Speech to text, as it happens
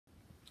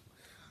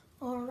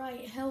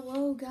Alright,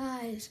 hello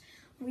guys.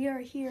 We are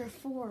here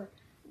for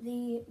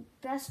the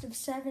best of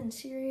 7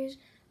 series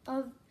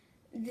of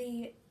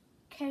the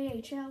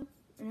KHL.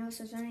 I know it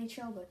says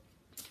NHL, but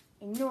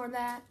ignore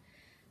that.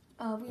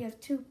 We have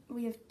two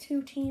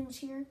teams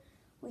here.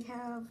 We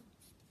have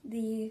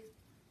the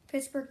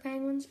Pittsburgh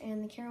Penguins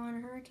and the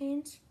Carolina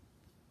Hurricanes.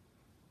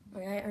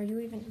 Okay, are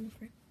you even in the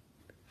front?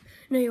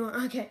 No, you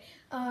aren't. Okay.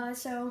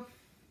 So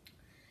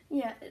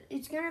yeah,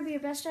 it's gonna be a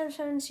best out of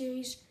 7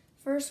 series.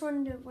 First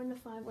one to win the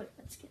 5. Wait,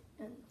 let's get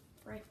in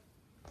right.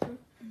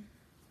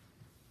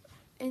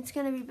 It's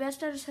gonna be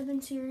best out of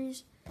 7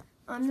 series.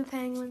 I'm the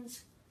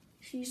Penguins.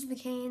 She's the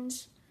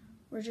Canes.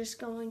 We're just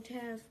going to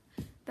have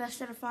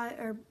best out of 5,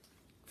 or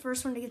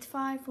first one to get to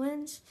 5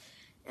 wins,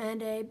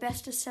 and a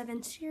best of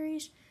 7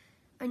 series.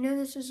 I know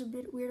this is a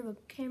bit weird of a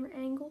camera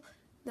angle,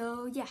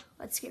 though. Yeah,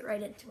 let's get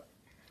right into it.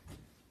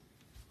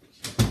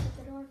 Shut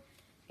the door.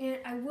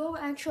 And I will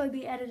actually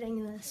be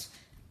editing this,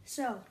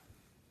 so.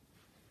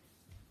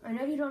 I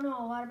know you don't know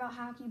a lot about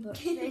hockey,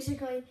 but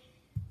basically,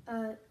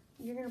 you're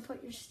going to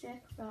put your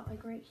stick about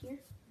like right here.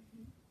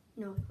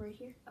 Mm-hmm. No, right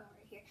here. Oh,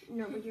 right here.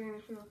 No, but you're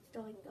going to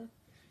go like that.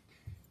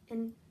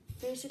 And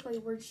basically,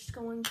 we're just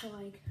going to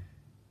like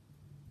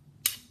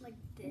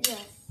this.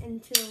 Yeah,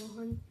 until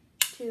 1,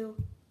 2,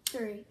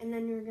 3, and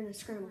then you're going to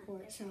scramble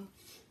for it. So.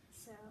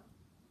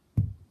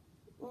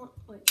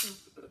 Wait,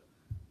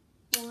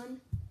 no.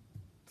 1,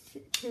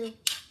 2,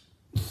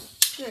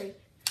 3.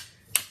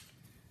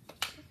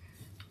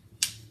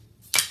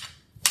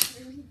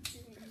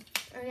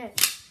 Okay,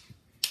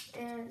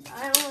 and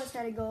I almost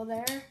had a goal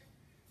there.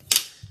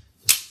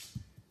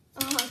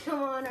 Oh,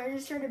 come on, I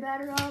just tried to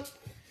batter up.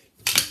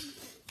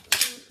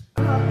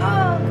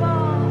 Oh,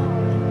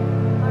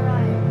 goal!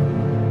 Alright.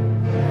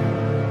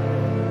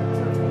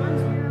 So it's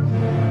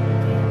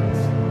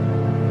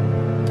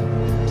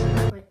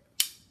 1-0. Wait.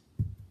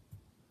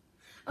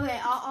 Okay,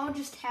 I'll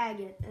just tag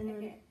it. And then.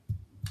 Okay.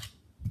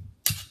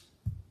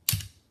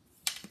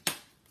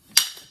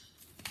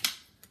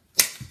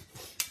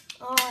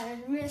 Oh, I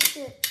missed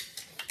it.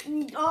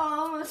 Oh, I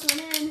almost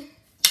went in.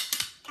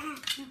 Ah,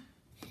 no.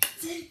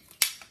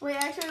 Wait,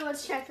 actually,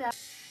 let's check that.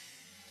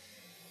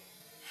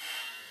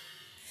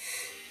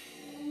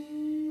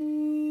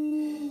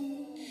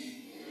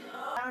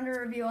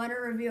 Under review. I'll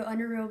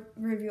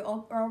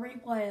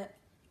replay it.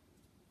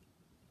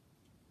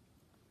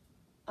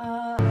 I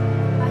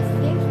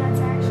think that's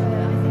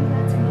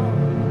a goal.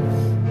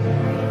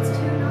 Wait, it's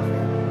 2-0.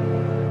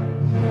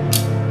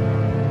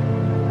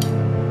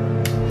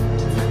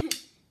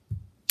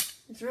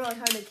 It's really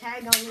hard to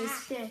tag on this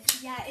stick.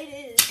 Yeah,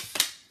 it is.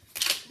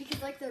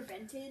 Because like they're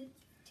vented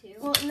too.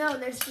 Well, no,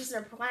 there's just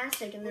they're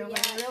plastic and they're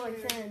like really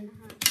thin.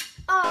 Uh-huh.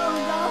 Oh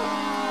no!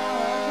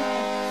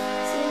 Okay.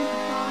 Cindy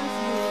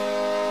Crosby.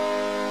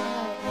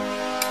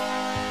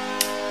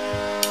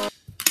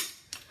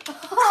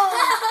 Oh,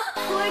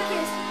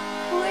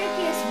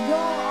 quickest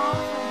goal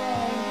off of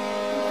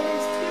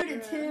it. It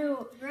is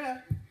 2-2. Bruh.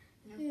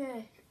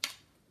 Yeah.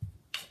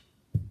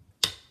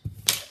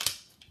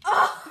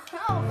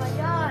 Oh my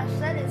gosh,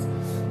 that is.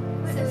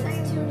 Wait, So it's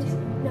it's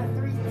 2-2? No,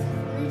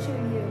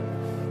 3-2 you.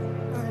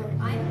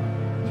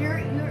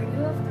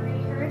 You have 3.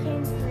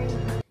 Hurricanes 3.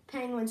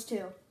 Penguins 2.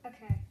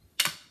 Okay.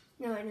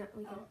 No, I know.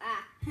 We Oh, can.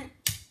 ah.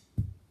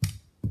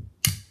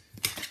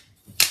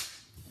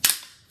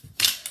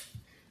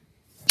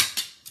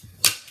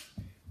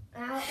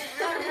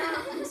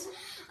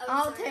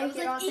 I'll take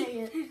it. What are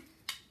you doing?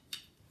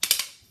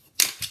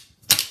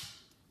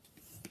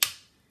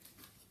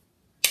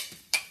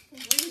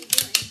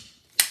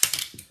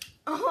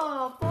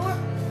 Oh,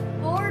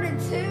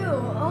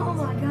 4-2. Oh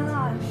my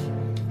gosh.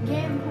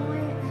 Game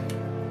point. What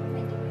am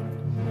I doing?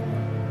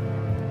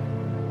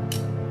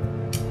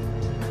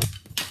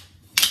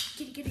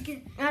 Get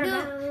it. Out of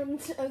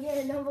bounds.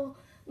 Okay,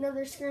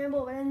 another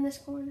scramble, but in this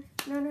corner.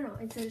 No.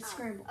 It's a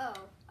scramble. Oh,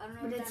 I don't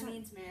know But what it's that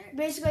means, Merrick.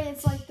 Basically,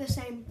 it's like the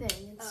same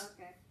thing. Oh,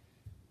 okay.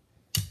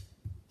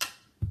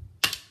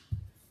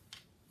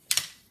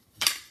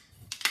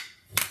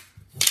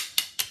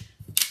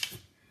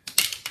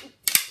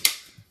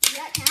 Does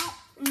that count?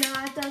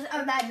 No, it doesn't.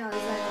 Oh, that does.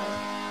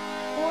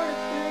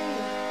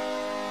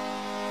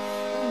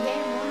 4-3.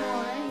 Game 1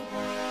 already.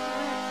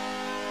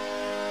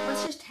 Alright.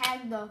 Let's just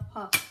tag the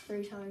puck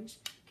 3 times.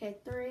 Okay,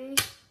 3,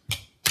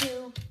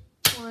 2,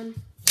 1.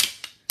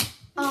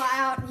 Oh,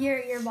 out.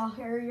 Your ball.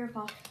 Your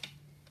puck.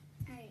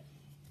 Alright.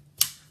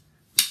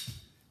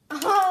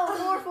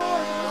 Oh, 4-4.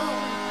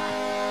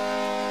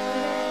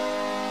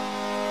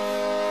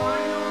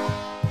 Final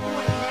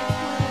point. Next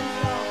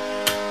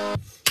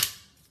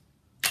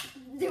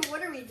one. Dude,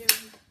 what are we doing?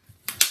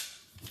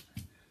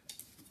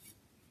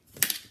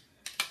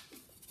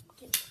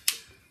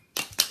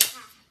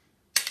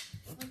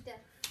 Like that.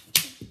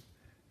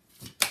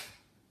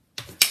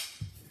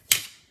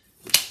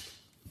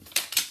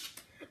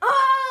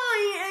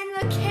 Oh, and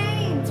the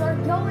Canes are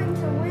going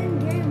to win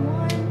game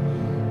 1.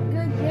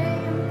 Good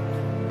game.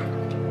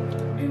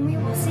 And we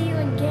will see you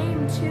in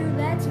game 2.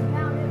 That's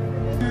about it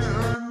for this.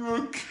 And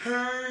the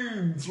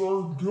Canes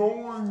are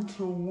going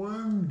to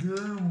win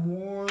game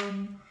 1.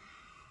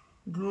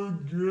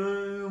 Good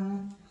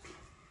game.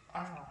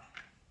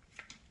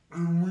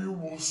 And we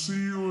will see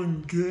you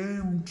in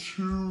game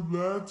 2.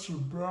 That's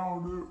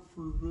about it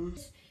for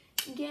this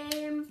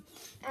game.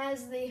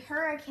 As the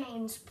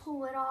Hurricanes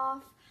pull it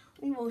off,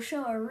 we will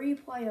show a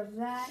replay of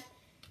that.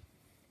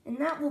 And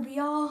that will be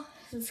all.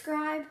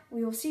 Subscribe.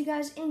 We will see you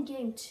guys in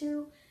game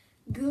 2.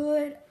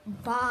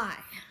 Goodbye.